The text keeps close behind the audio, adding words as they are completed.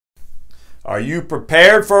Are you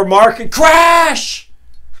prepared for a market crash?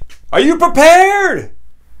 Are you prepared?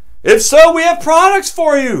 If so, we have products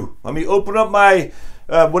for you. Let me open up my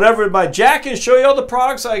my jacket and show you all the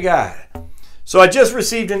products I got. So I just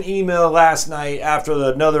received an email last night after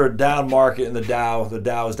another down market in the Dow. The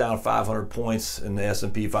Dow is down 500 points and the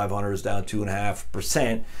S&P 500 is down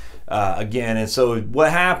 2.5%. Again, and so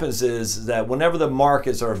what happens is that whenever the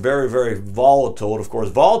markets are very, very volatile, and of course,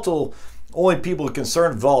 volatile, only people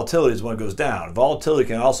concerned with volatility is when it goes down. Volatility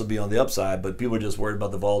can also be on the upside, but people are just worried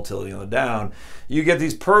about the volatility on the down. You get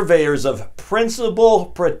these purveyors of principal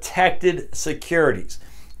protected securities.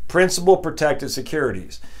 Principal protected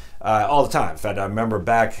securities. All the time. In fact, I remember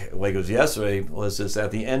back, like it was yesterday, was this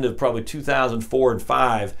at the end of probably 2004 and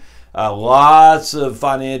 5, lots of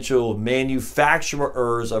financial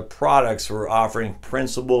manufacturers of products were offering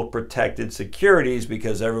principal protected securities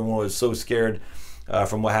because everyone was so scared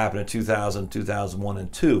from what happened in 2000, 2001,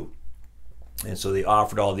 and 2. And so they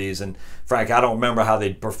offered all these, and Frank, I don't remember how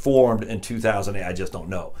they performed in 2008. I just don't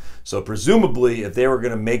know. So presumably, if they were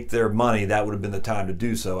going to make their money, that would have been the time to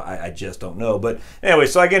do so. I just don't know. But anyway,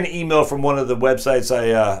 so I get an email from one of the websites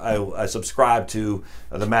I subscribe to,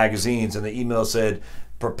 the magazines, and the email said,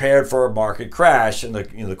 "Prepared for a market crash," and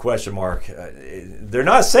the question mark. They're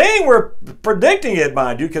not saying we're predicting it,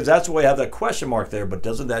 mind you, because that's why I have that question mark there. But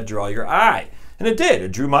doesn't that draw your eye? And it did.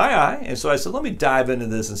 It drew my eye. And so I said, let me dive into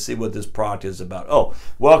this and see what this product is about. Oh,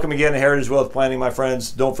 welcome again to Heritage Wealth Planning, my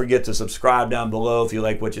friends. Don't forget to subscribe down below if you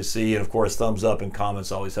like what you see. And of course, thumbs up and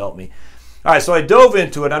comments always help me. All right, so I dove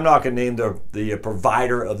into it. I'm not going to name the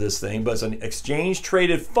provider of this thing, but it's an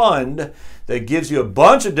exchange-traded fund that gives you a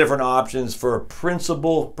bunch of different options for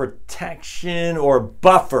principal protection, or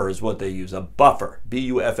buffer is what they use, a buffer,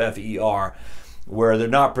 B-U-F-F-E-R, where they're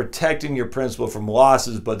not protecting your principal from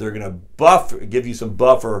losses, but they're going to give you some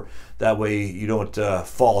buffer. That way you don't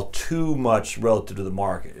fall too much relative to the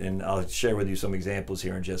market. And I'll share with you some examples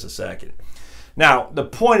here in just a second. Now, the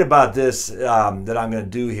point about this that I'm going to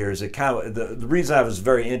do here is the reason I was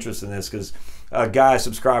very interested in this, because a guy, a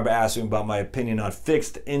subscriber, asked me about my opinion on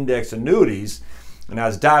fixed index annuities. And I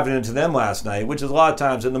was diving into them last night, which is a lot of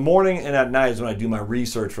times in the morning and at night is when I do my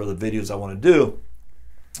research for the videos I want to do.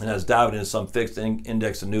 And I was diving into some fixed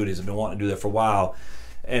index annuities. I've been wanting to do that for a while.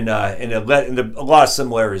 And there are a lot of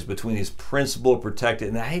similarities between these principal protected,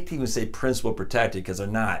 and I hate to even say principal protected because they're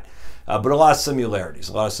not, but a lot of similarities,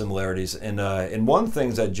 And one of the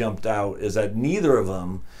things that jumped out is that neither of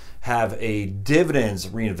them have a dividends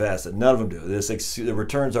reinvested. None of them do. The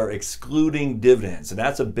returns are excluding dividends, and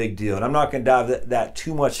that's a big deal. And I'm not going to dive that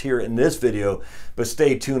too much here in this video, but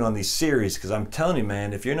stay tuned on these series, because I'm telling you,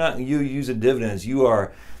 man, if you're not using dividends,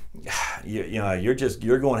 you're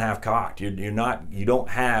going half cocked. You don't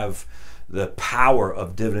have the power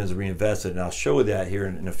of dividends reinvested, and I'll show you that here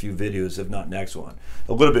in a few videos, if not next one.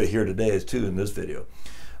 A little bit here today too in this video.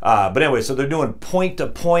 But anyway, so they're doing point to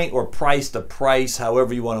point or price to price,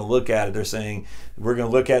 however you want to look at it. They're saying we're going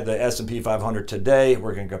to look at the S&P 500 today.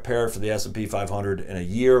 We're going to compare it for the S&P 500 in a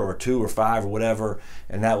year or 2 or 5 or whatever,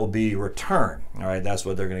 and that will be return. All right, that's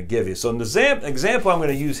what they're going to give you. So in the example I'm going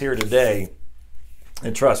to use here today,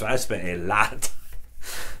 and trust me, I spent a lot of time.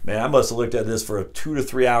 Man, I must have looked at this for 2 to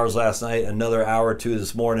 3 hours last night, another hour or 2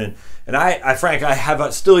 this morning, and I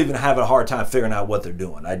still even have a hard time figuring out what they're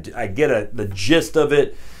doing. I get the gist of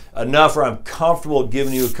it enough where I'm comfortable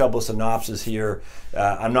giving you a couple of synopses here.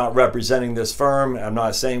 I'm not representing this firm. I'm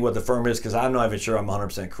not saying what the firm is because I'm not even sure I'm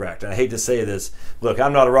 100% correct. And I hate to say this. Look,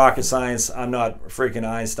 I'm not a rocket science. I'm not freaking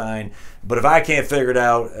Einstein. But if I can't figure it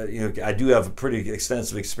out, I do have a pretty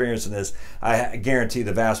extensive experience in this. I guarantee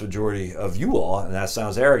the vast majority of you all, and that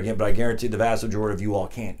sounds arrogant, but I guarantee the vast majority of you all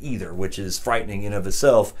can't either, which is frightening in of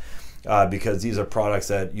itself. Because these are products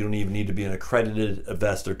that you don't even need to be an accredited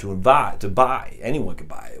investor to buy. Anyone can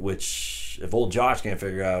buy it, which if old Josh can't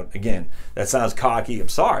figure out, again, that sounds cocky. I'm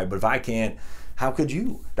sorry, but if I can't, how could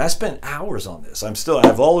you? I spent hours on this. I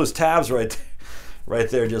have all those tabs right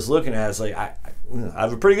there just looking at it. It's like, I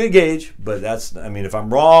have a pretty good gauge, but if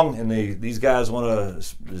I'm wrong and these guys want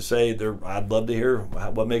to say I'd love to hear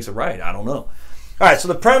what makes it right. I don't know. All right, so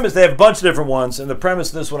the premise, they have a bunch of different ones, and the premise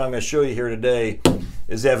of this one I'm going to show you here today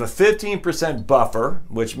is they have a 15% buffer,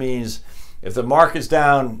 which means if the market's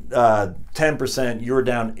down 10%, you're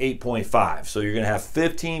down 8.5. So you're going to have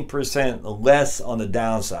 15% less on the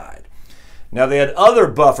downside. Now, they had other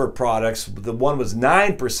buffer products. The one was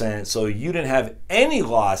 9%, so you didn't have any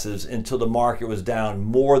losses until the market was down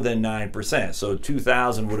more than 9%. So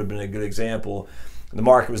 2000 would have been a good example. The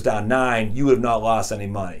market was down 9, you would have not lost any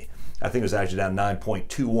money. I think it was actually down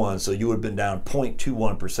 9.21, so you would have been down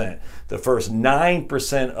 0.21%. The first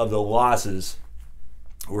 9% of the losses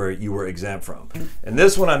where you were exempt from. And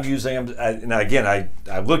this one I'm using, and again,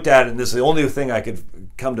 I looked at it, and this is the only thing I could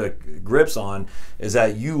come to grips on, is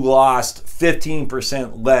that you lost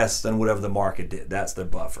 15% less than whatever the market did. That's the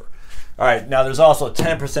buffer. All right, now there's also a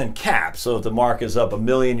 10% cap. So if the market's up $1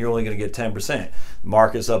 million, you're only going to get 10%. The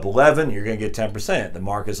market's up 11, you're going to get 10%. The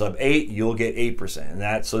market's up 8, you'll get 8%. And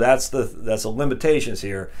that's the limitations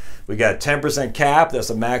here. We got 10% cap, that's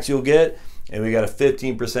the max you'll get, and we got a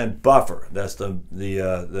 15% buffer. That's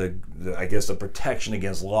the I guess the protection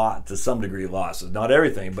against to some degree losses. Not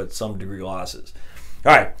everything, but some degree losses.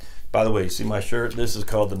 All right. By the way, you see my shirt? This is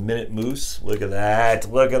called the Minute Moose. Look at that.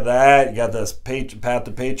 Look at that. You got this Pat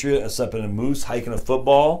the Patriot, up in a moose hiking a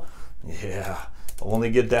football. Yeah.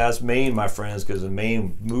 Only get to ask Maine, my friends, because the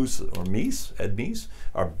Maine moose or meese, Ed Meese,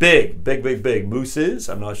 are big, big, big, big. Mooses.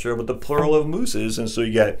 I'm not sure what the plural of moose is. And so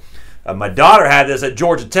you got, my daughter had this at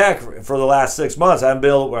Georgia Tech for the last 6 months. I haven't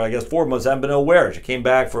been able, or I guess 4 months, I haven't been able to wear it. She came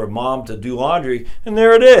back for a mom to do laundry, and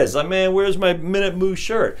there it is. Like, man, where's my Minute Moose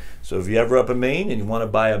shirt? So if you're ever up in Maine and you want to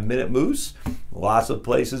buy a Minute Moose, lots of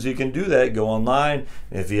places you can do that. Go online.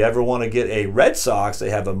 And if you ever want to get a Red Sox,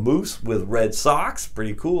 they have a moose with red socks.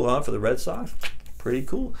 Pretty cool, huh, for the Red Sox? Pretty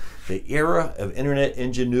cool. The era of internet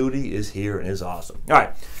ingenuity is here and is awesome. All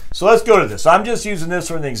right, so let's go to this. So I'm just using this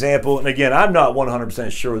for an example. And again, I'm not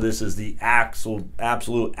 100% sure this is the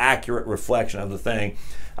absolute accurate reflection of the thing.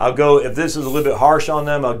 I'll go, if this is a little bit harsh on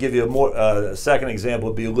them, I'll give you a second example,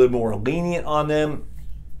 would be a little more lenient on them,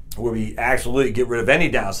 where we actually get rid of any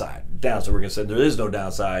downside. We're going to say there is no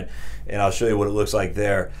downside, and I'll show you what it looks like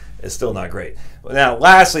there. It's still not great. Now,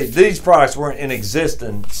 lastly, these products weren't in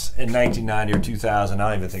existence in 1990 or 2000. I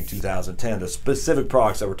don't even think 2010. The specific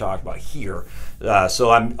products that we're talking about here. So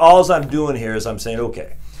all I'm doing here is I'm saying,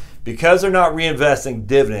 okay, because they're not reinvesting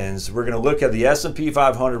dividends, we're going to look at the S&P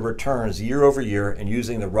 500 returns year over year, and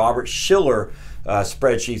using the Robert Shiller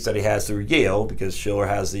spreadsheets that he has through Yale, because Shiller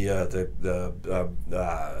has the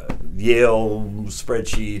Yale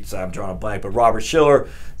spreadsheets. I'm drawing a blank, but Robert Shiller,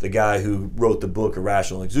 the guy who wrote the book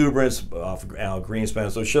Irrational Exuberance off of Alan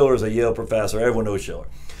Greenspan. So Shiller is a Yale professor. Everyone knows Shiller.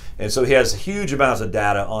 And so he has huge amounts of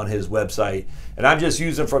data on his website, and I'm just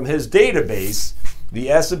using from his database the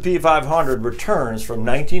S&P 500 returns from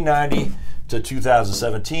 1990 to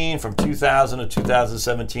 2017, from 2000 to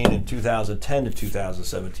 2017, and 2010 to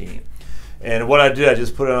 2017. And what I did, I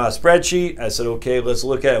just put it on a spreadsheet. I said, okay, let's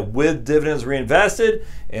look at it with dividends reinvested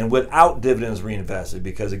and without dividends reinvested.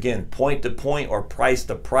 Because again, point to point or price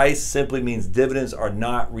to price simply means dividends are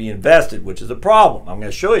not reinvested, which is a problem. I'm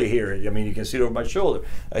going to show you here. I mean, you can see it over my shoulder.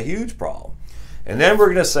 A huge problem. And then we're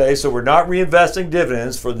going to say, so we're not reinvesting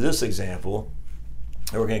dividends for this example.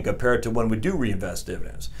 And we're going to compare it to when we do reinvest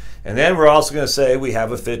dividends. And then we're also going to say we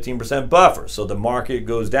have a 15% buffer. So the market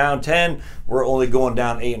goes down 10, we're only going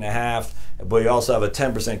down 8.5, but we also have a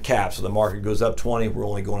 10% cap. So the market goes up 20, we're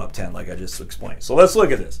only going up 10, like I just explained. So let's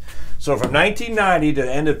look at this. So from 1990 to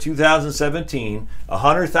the end of 2017,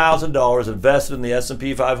 $100,000 invested in the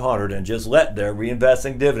S&P 500 and just let there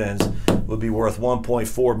reinvesting dividends would be worth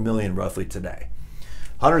 $1.4 million roughly today.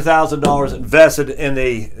 $100,000 invested in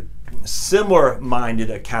a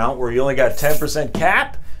similar-minded account where you only got 10%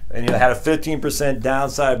 cap and you had a 15%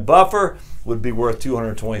 downside buffer would be worth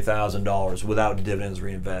 $220,000 without dividends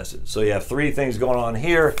reinvested. So you have three things going on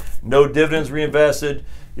here. No dividends reinvested,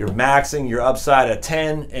 you're maxing your upside at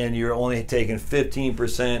 10, and you're only taking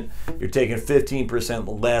 15%. You're taking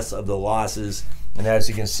 15% less of the losses, and as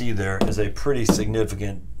you can see, there is a pretty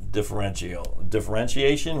significant difference.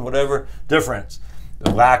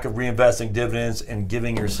 The lack of reinvesting dividends and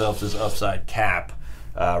giving yourself this upside cap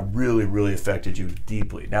really affected you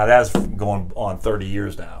deeply. Now that's going on 30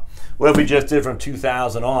 years now. What if we just did from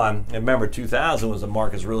 2000 on? And remember, 2000 was the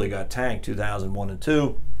markets really got tanked, 2001 and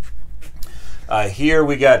 2. Here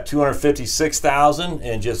we got 256,000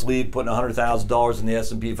 and just putting $100,000 in the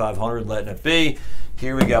S&P 500 and letting it be.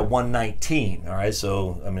 Here we got 119. All right,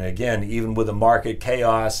 so I mean, again, even with the market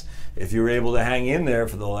chaos, if you were able to hang in there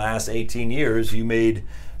for the last 18 years, you made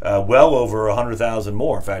well over 100,000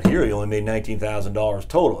 more. In fact, here you only made $19,000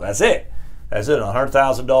 total. That's it. That's it. A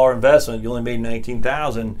 $100,000 investment, you only made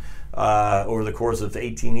 $19,000 over the course of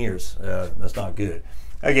 18 years. That's not good.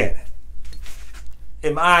 Again,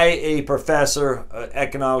 am I a professor,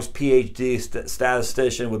 economics PhD,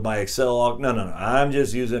 statistician with my Excel log? No. I'm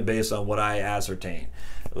just using it based on what I ascertain.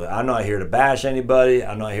 I'm not here to bash anybody.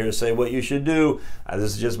 I'm not here to say what you should do.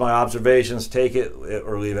 This is just my observations. Take it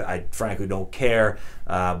or leave it. I frankly don't care.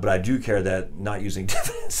 But I do care that not using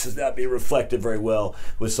dividends does not be reflected very well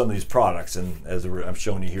with some of these products, and as I'm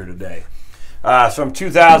showing you here today. From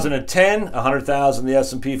 2010, 100,000 the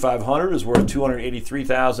S&P 500 is worth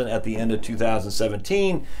 283,000 at the end of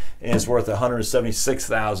 2017, and it's worth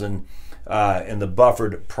 176,000 in the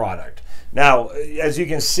buffered product. Now, as you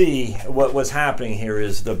can see, what's happening here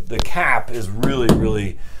is the cap is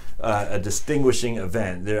really a distinguishing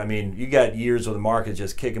event. I mean, you got years where the market's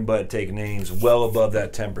just kicking butt, taking names well above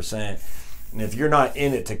that 10%. And if you're not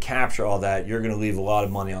in it to capture all that, you're going to leave a lot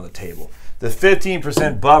of money on the table. The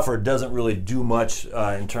 15% buffer doesn't really do much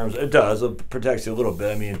in terms. It does. It protects you a little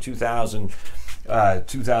bit. I mean, in 2000,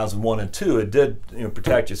 2001 and 2, it did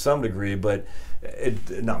protect you some degree, but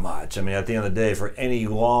not much. I mean, at the end of the day, for any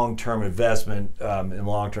long-term investment, in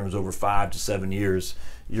long terms over 5 to 7 years,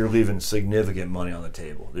 you're leaving significant money on the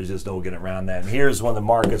table. There's just no getting around that. And here's when the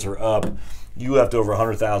markets are up, you left over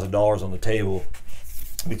 $100,000 on the table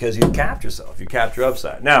because you capped yourself. You capped your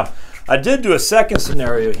upside. Now, I did do a second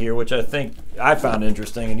scenario here, which I think I found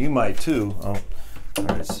interesting, and you might too. Oh, all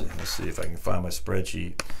right, let's see if I can find my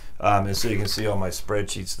spreadsheet. And so you can see all my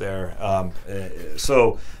spreadsheets there.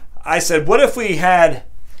 So I said, what if we had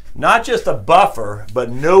not just a buffer,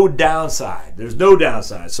 but no downside? There's no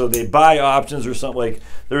downside. So they buy options or something like,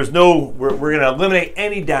 there's no, we're going to eliminate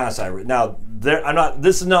any downside. Now,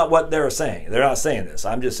 this is not what they're saying. They're not saying this.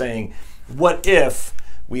 I'm just saying, what if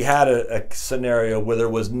we had a scenario where there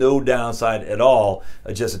was no downside at all,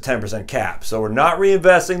 just a 10% cap? So we're not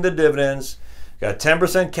reinvesting the dividends, got a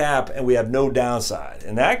 10% cap, and we have no downside.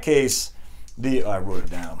 In that case, I wrote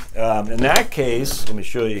it down. In that case, let me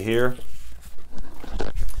show you here.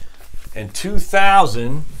 In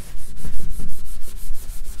 2000,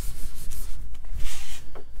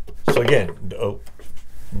 so again,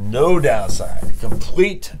 no downside,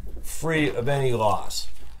 complete free of any loss,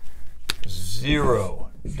 zero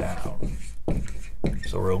down.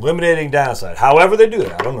 So we're eliminating downside. However they do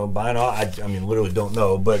it, I don't know. Buying all, I mean, literally don't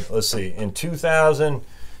know. But let's see. In 2000,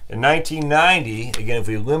 in 1990, again, if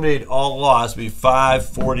we eliminate all loss, it'd be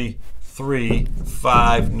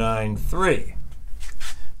 543,593.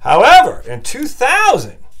 However, in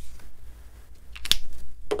 2000,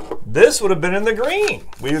 this would have been in the green.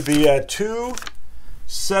 We would be at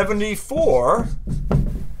 274,000.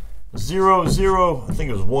 I think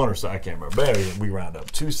it was 1 or so. I can't remember. But anyway, we round up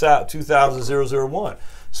 2,001.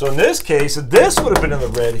 So in this case, this would have been in the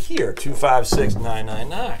red here.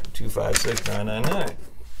 256,999. 256,999.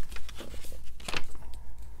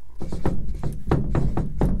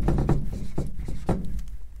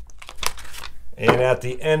 And at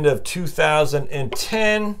the end of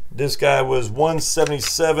 2010, this guy was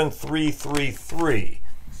 177,333.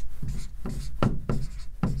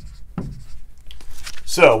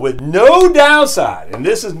 So with no downside, and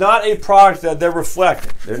this is not a product that they're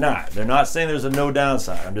reflecting. They're not. They're not saying there's a no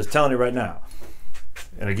downside. I'm just telling you right now.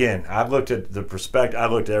 And again, I've looked at the perspective.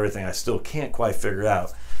 I've looked at everything. I still can't quite figure it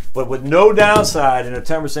out. But with no downside and a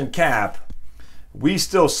 10% cap, we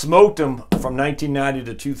still smoked them from 1990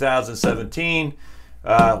 to 2017.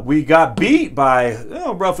 We got beat by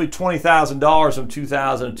roughly $20,000 from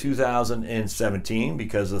 2000 to 2017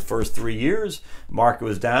 because the first 3 years market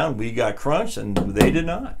was down. We got crunched and they did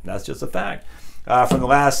not. That's just a fact. From the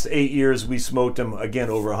last 8 years, we smoked them again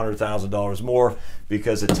over $100,000 more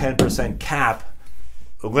because the 10% cap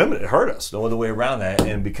limit hurt us. No other way around that.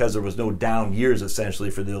 And because there was no down years essentially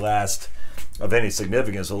for the last of any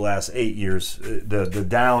significance, the last 8 years, the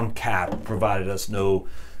down cap provided us no,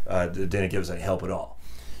 didn't give us any help at all.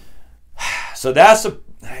 So that's,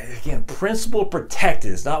 again, principal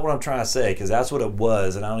protected. It's not what I'm trying to say because that's what it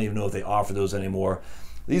was, and I don't even know if they offer those anymore.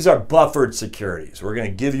 These are buffered securities. We're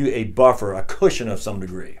going to give you a buffer, a cushion of some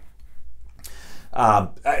degree.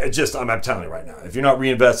 I'm telling you right now, if you're not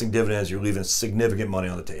reinvesting dividends, you're leaving significant money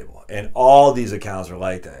on the table. And all these accounts are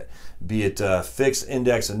like that. Be it fixed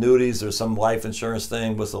index annuities, there's some life insurance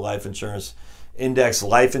thing. What's the life insurance? Index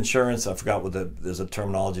life insurance. I forgot what there's a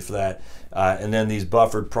terminology for that. And then these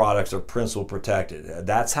buffered products are principal protected.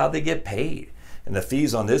 That's how they get paid. And the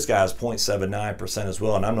fees on this guy is 0.79% as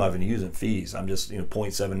well. And I'm not even using fees. I'm just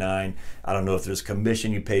 0.79. I don't know if there's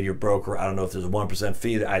commission you pay to your broker. I don't know if there's a 1%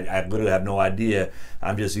 fee. I literally have no idea.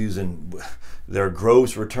 I'm just using their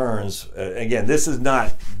gross returns. Again, this isn't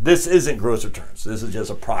gross returns. This is just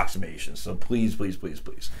approximation. So please, please, please,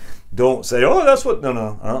 please, don't say, oh, that's what.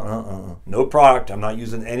 No product. I'm not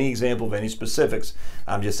using any example of any specifics.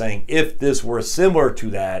 I'm just saying if this were similar to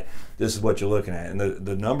that, this is what you're looking at, and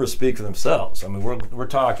the numbers speak for themselves. I mean, we're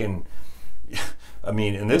talking. I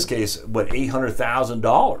mean, in this case, what,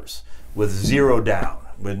 $800,000 with zero down,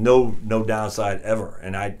 with no downside ever.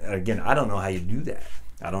 And I don't know how you do that.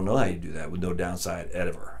 I don't know how you do that with no downside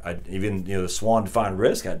ever. Even the Swan defined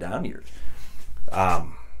risk had down years.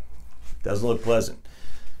 Doesn't look pleasant.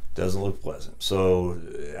 Doesn't look pleasant. So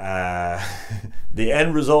the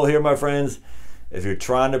end result here, my friends, if you're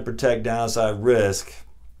trying to protect downside risk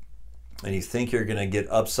and you think you're going to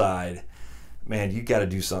get upside, man, you got to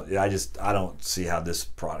do something. I don't see how this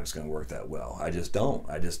product's going to work that well. I just don't.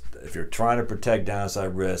 If you're trying to protect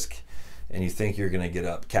downside risk and you think you're going to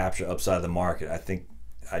get capture upside of the market,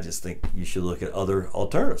 I just think you should look at other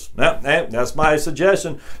alternatives. Now, that's my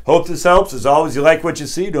suggestion. Hope this helps. As always, you like what you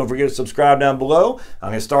see, don't forget to subscribe down below.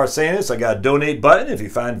 I'm going to start saying this. I got a donate button. If you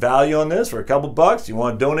find value on this for a couple bucks, you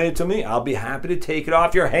want to donate to me, I'll be happy to take it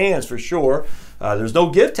off your hands for sure. There's no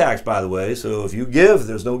gift tax, by the way, so if you give,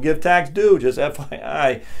 there's no gift tax due, just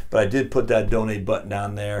FYI. But I did put that donate button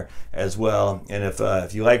down there as well. And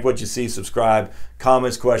if you like what you see, subscribe,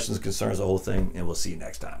 comments, questions, concerns, the whole thing, and we'll see you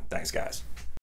next time. Thanks, guys.